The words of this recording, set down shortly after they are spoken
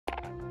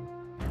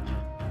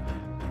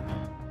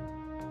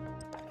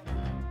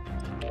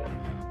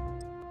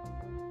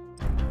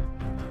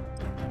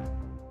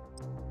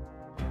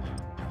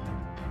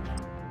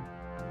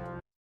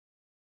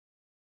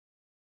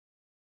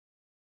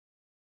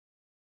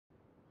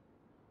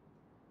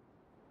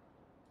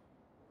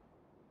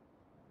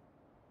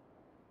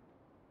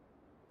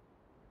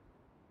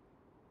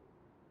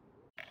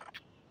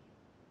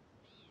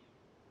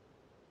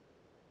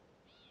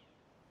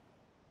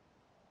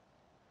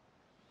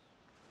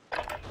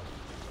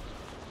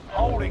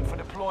holding for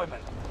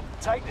deployment.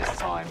 Take this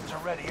time to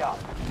ready up.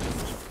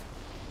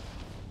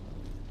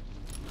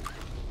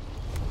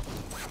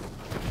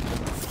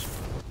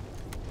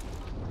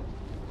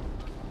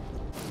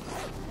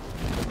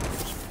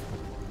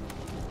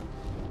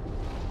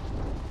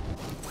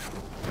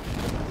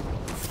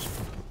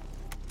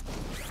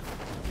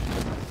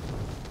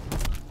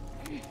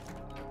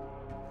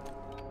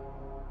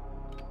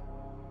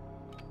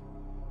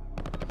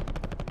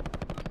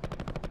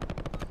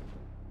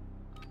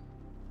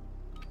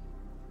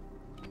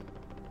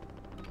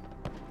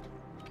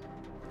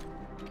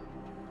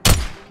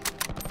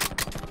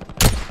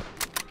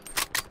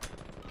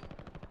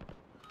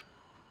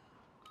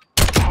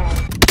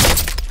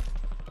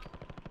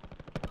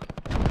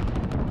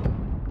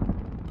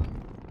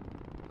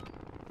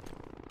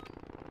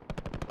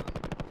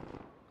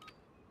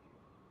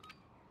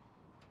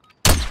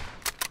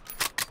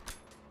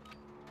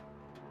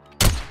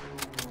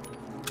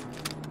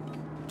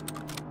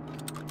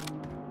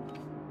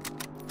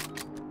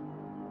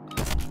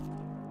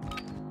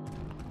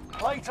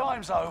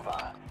 Playtime's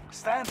over.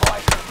 Stand by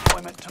for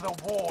deployment to the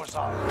war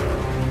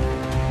zone.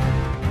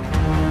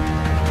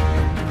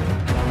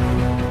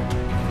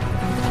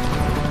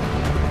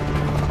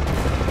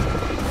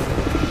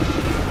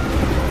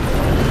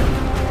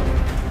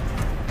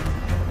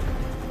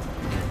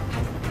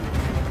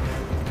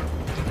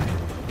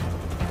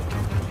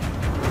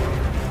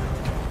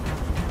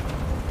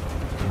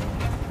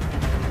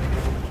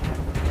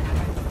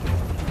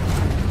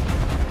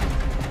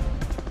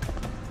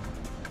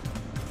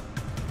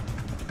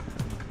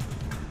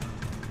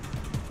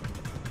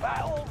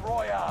 Battle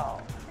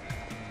Royale.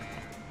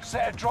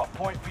 Set a drop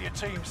point for your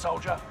team,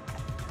 soldier.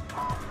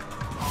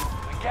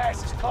 The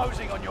gas is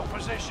closing on your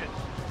position.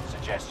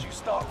 Suggest you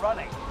start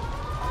running.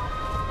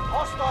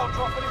 Hostile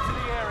dropping into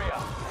the area.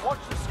 Watch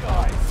the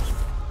skies.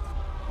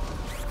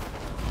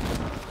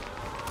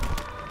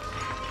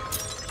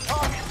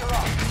 Targets are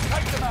up.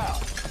 Take them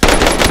out.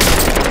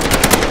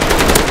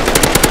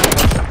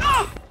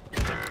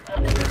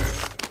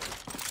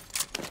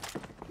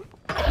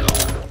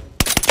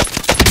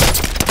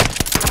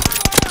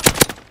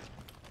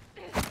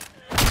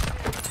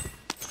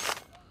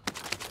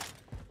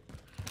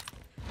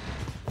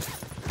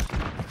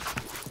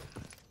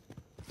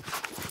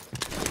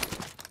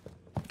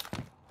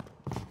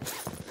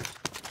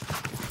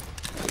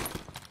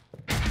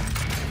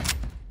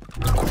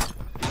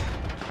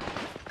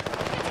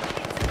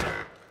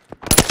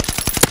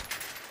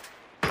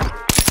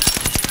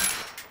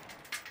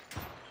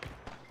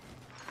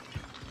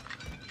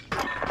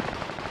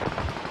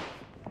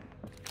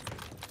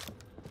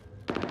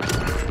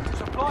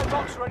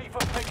 Box ready for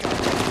pickup.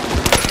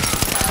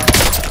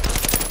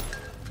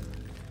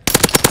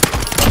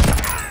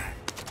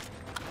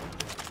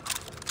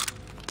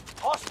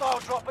 Hostile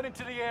dropping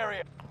into the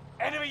area.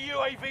 Enemy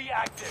UAV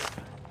active.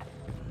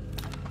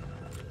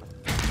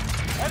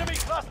 Enemy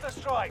cluster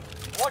strike.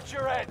 Watch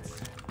your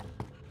heads.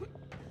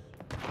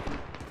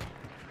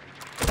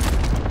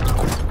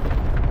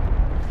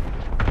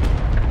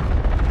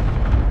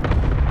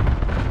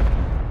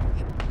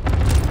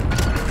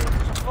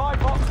 Supply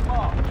box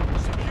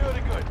marked. Secure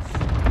the goods.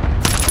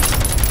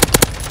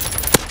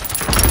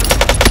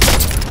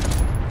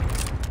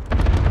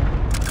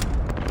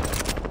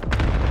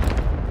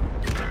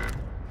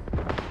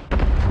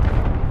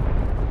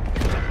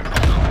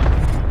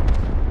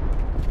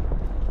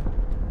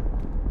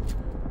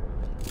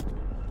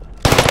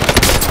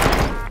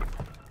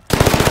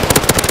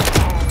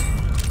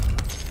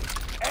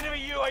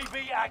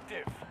 UAV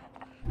active.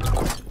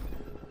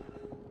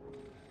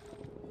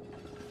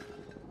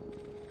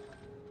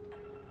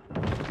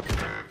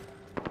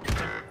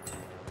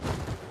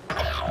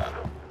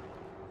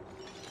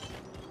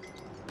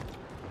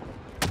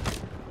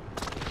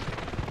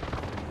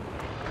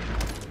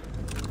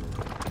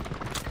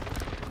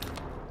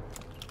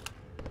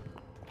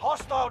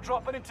 Hostile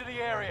dropping into the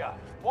area.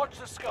 Watch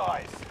the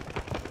skies.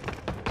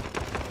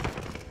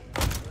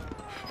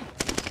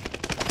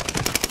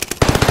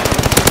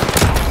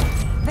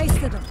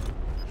 Wasted them.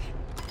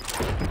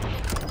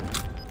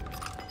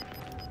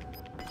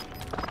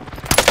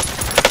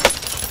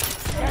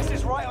 Gas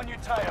is right on your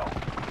tail.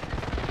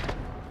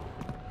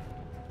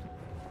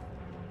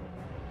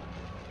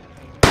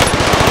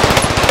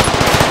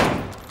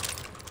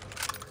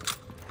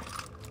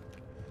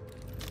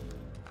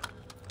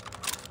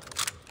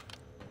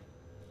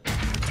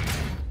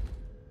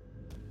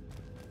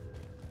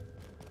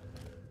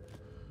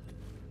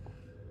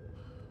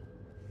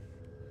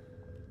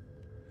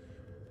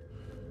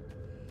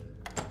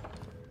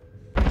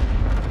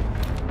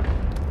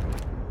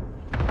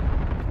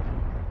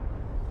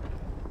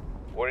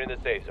 We're in the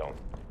safe zone.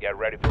 Get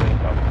ready for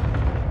incoming.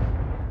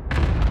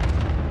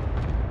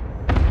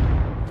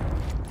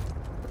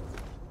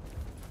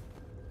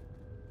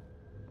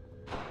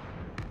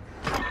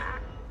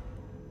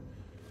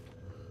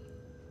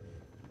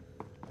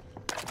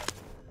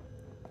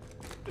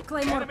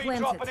 Claymore Enemy planted.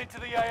 dropping into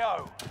the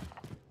AO.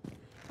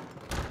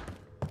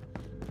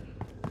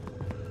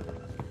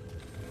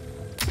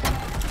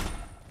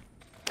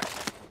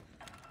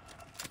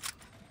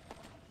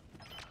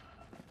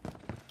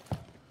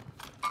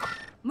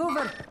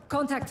 Mover,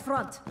 contact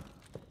front.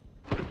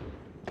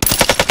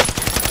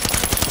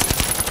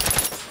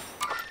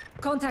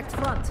 Contact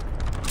front.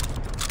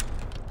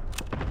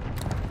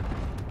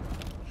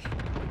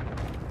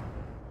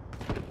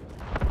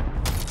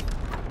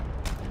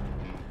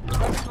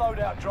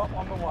 Loadout drop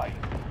on the way.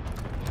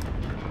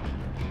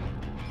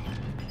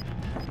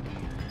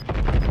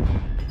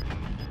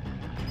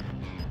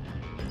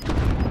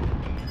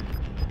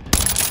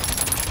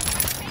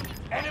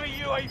 Enemy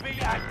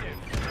UAV active.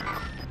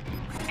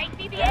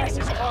 Gas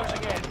is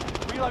closing in.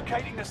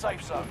 Relocating the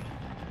safe zone.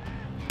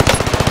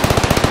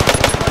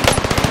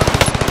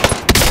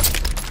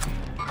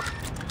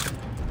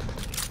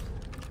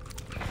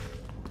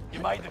 You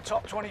made the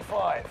top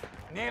 25.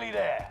 Nearly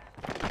there.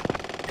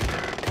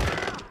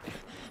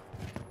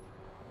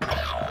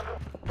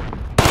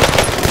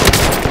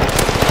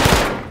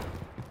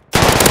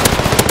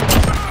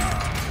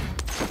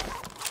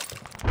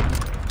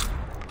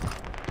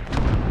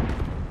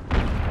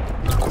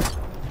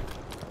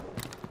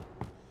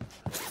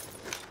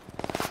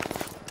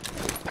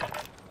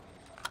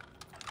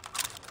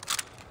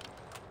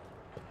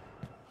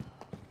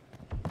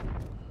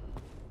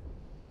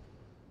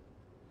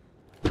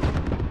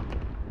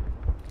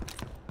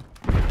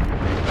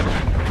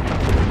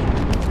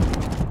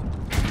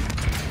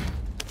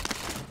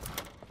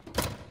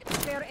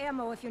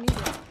 Ammo if you need it.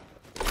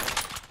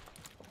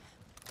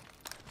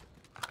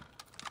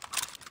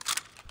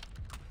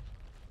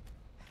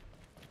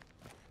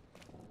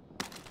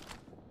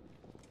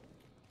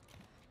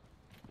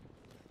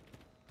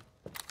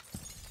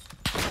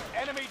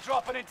 Enemy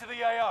dropping into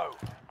the AO.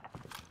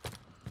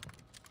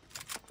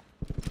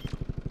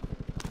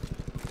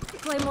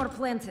 Claymore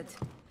planted.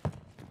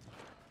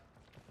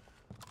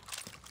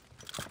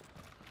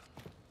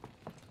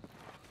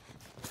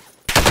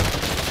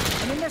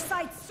 I'm in their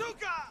sights.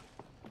 Suka!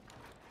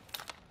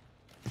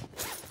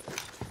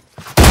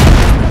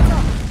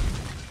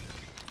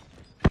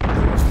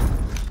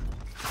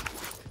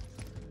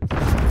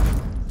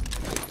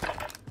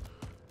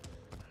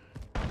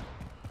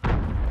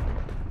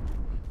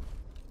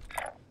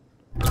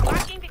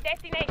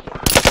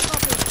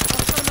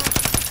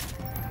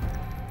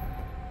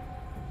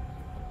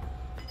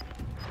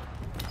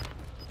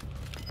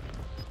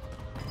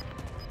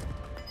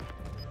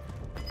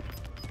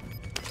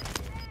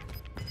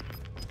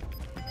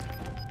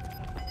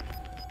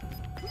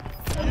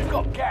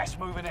 Got gas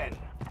moving in.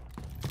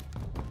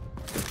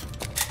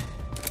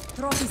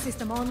 Trophy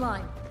system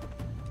online.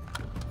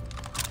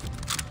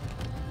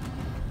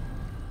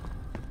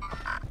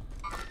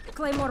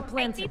 Claymore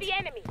planted. I see the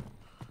enemy.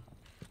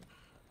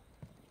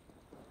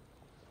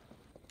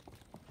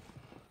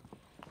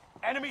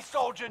 Enemy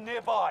soldier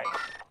nearby.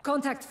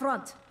 Contact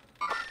front.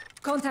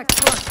 Contact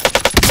front.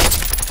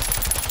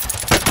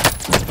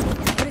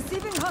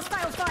 Receiving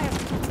hostile fire.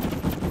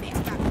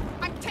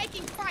 I'm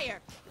taking fire!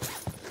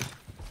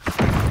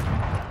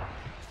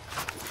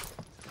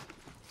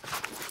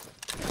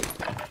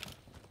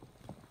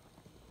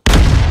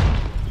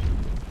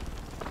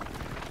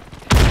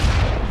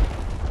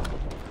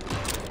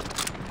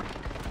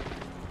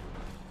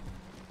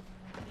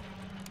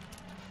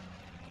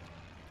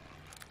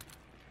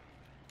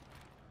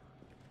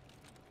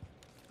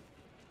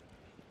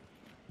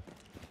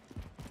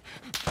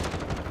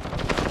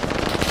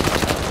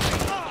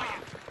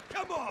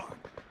 Come on!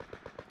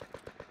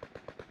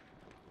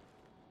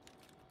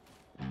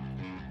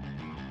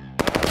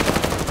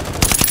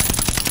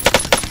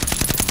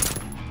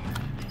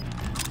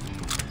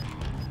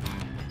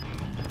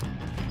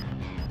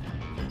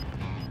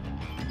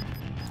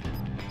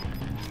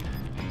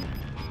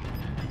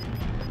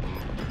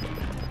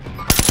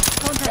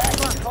 Contact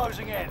front.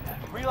 Closing in.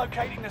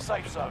 Relocating the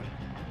safe zone.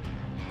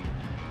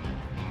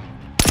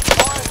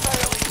 Fire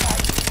sale is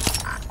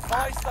active.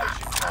 Fire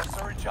station costs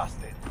are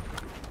adjusted.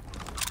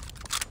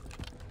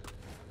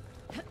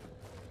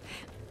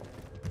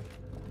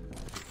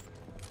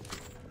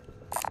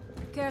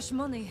 Cash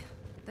money.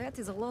 That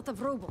is a lot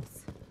of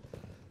rubles.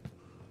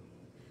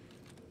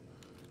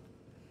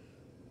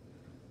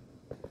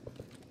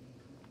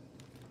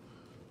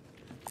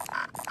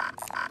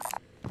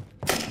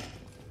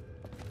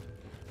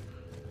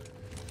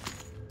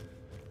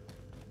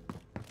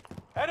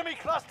 Enemy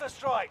cluster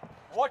strike.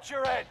 Watch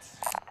your heads.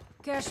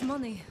 Cash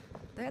money.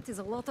 That is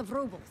a lot of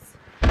rubles.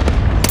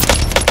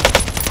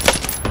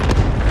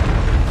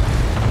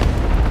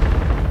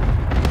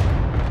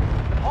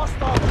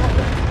 Hostile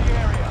dropping into the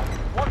area.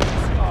 Watch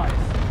the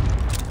skies.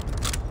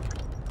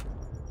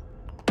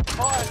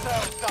 Fire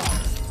sales done.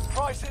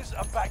 Prices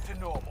are back to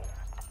normal.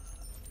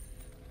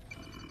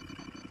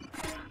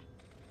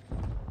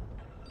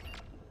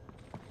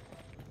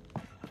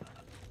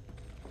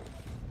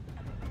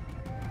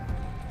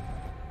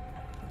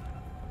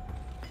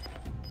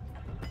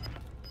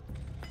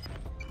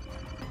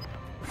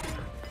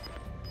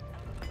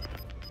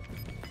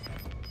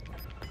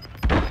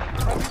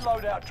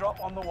 Loadout drop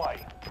on the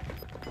way.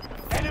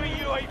 Enemy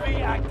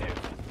UAV active.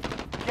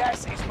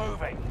 Gas is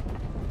moving.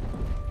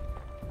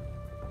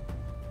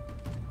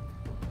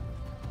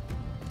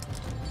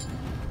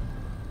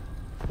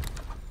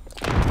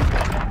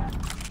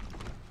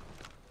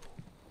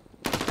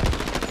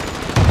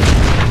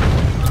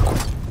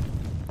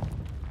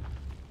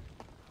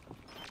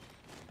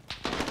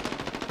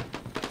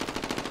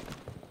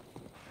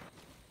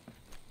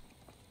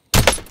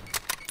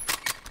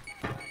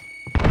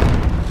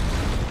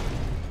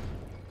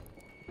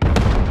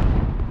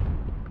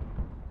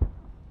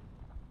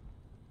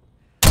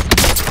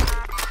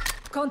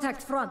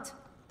 Contact front.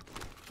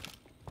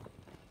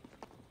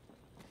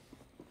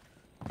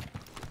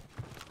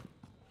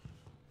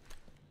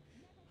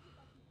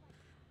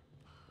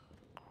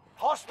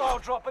 Hostile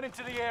dropping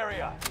into the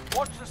area.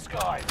 Watch the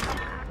skies.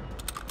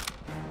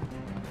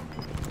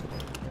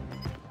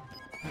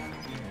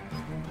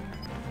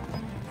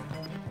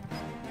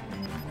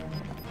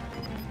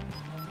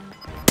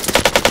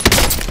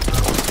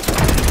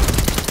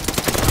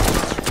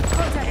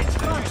 Get to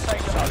the new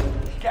safe zone.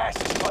 Gas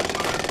is closing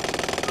in.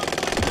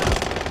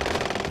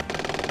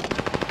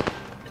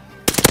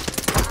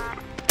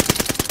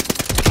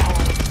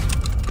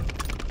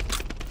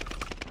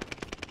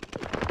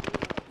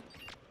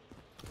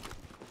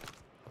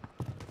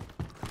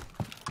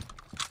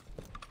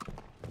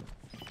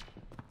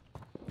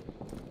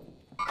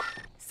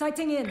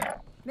 Sighting in.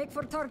 Make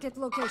for target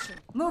location.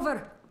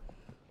 Mover.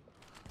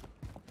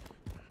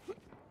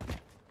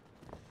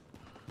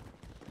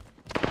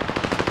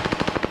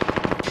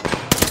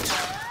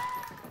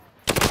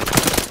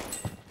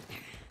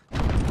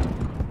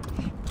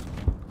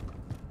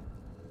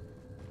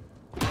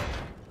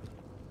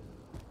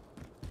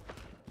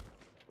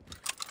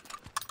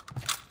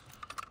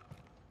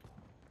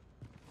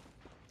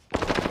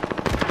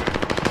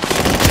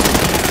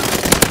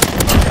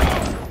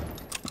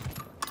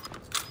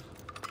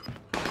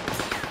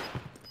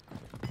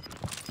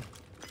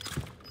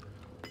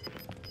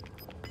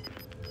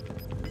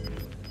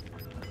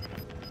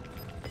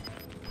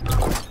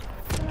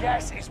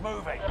 Gas is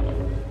moving.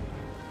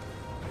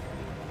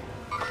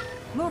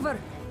 Mover.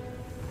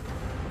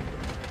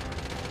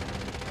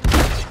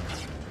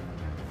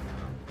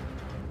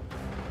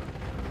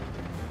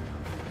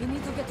 We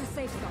need to get to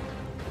safe zone.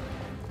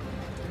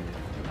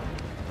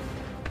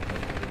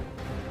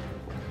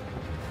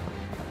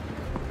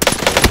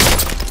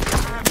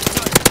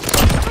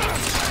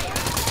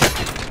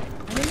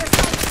 I'm in the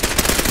sight.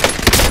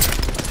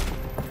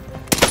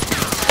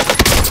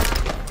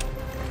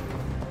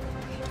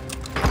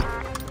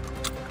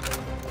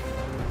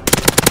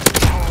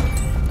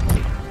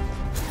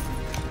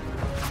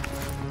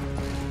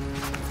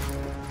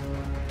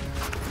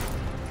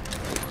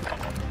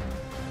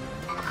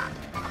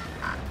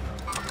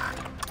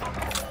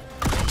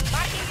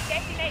 Marking the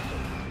destination.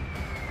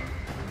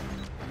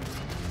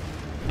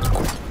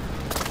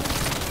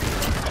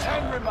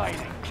 10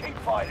 remaining. Keep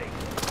fighting.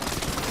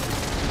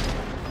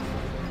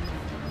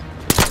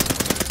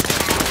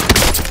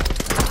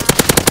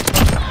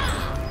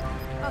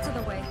 Out of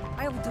the way.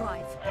 I'll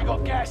drive. You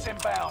got gas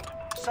inbound.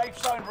 Safe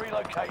zone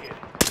relocated.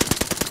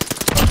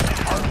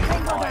 Only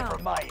Tango 5 down.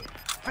 remain.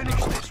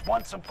 Finish this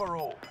once and for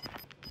all.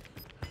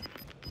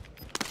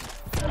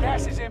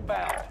 Gas is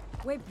inbound.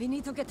 Wait, we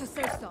need to get to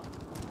safe zone.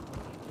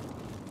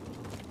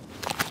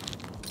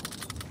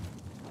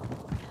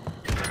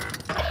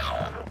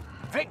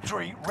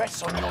 Victory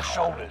rests on your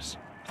shoulders.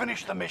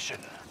 Finish the mission.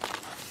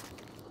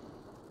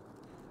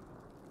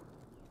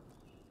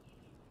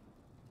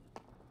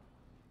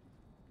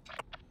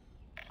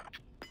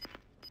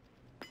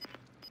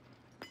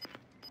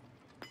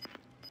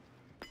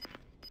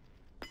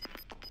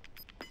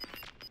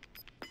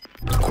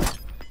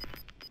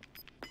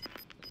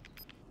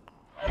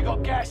 You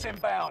got gas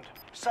inbound.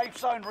 Safe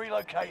zone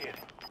relocated.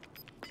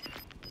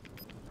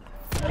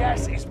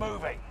 Gas is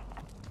moving.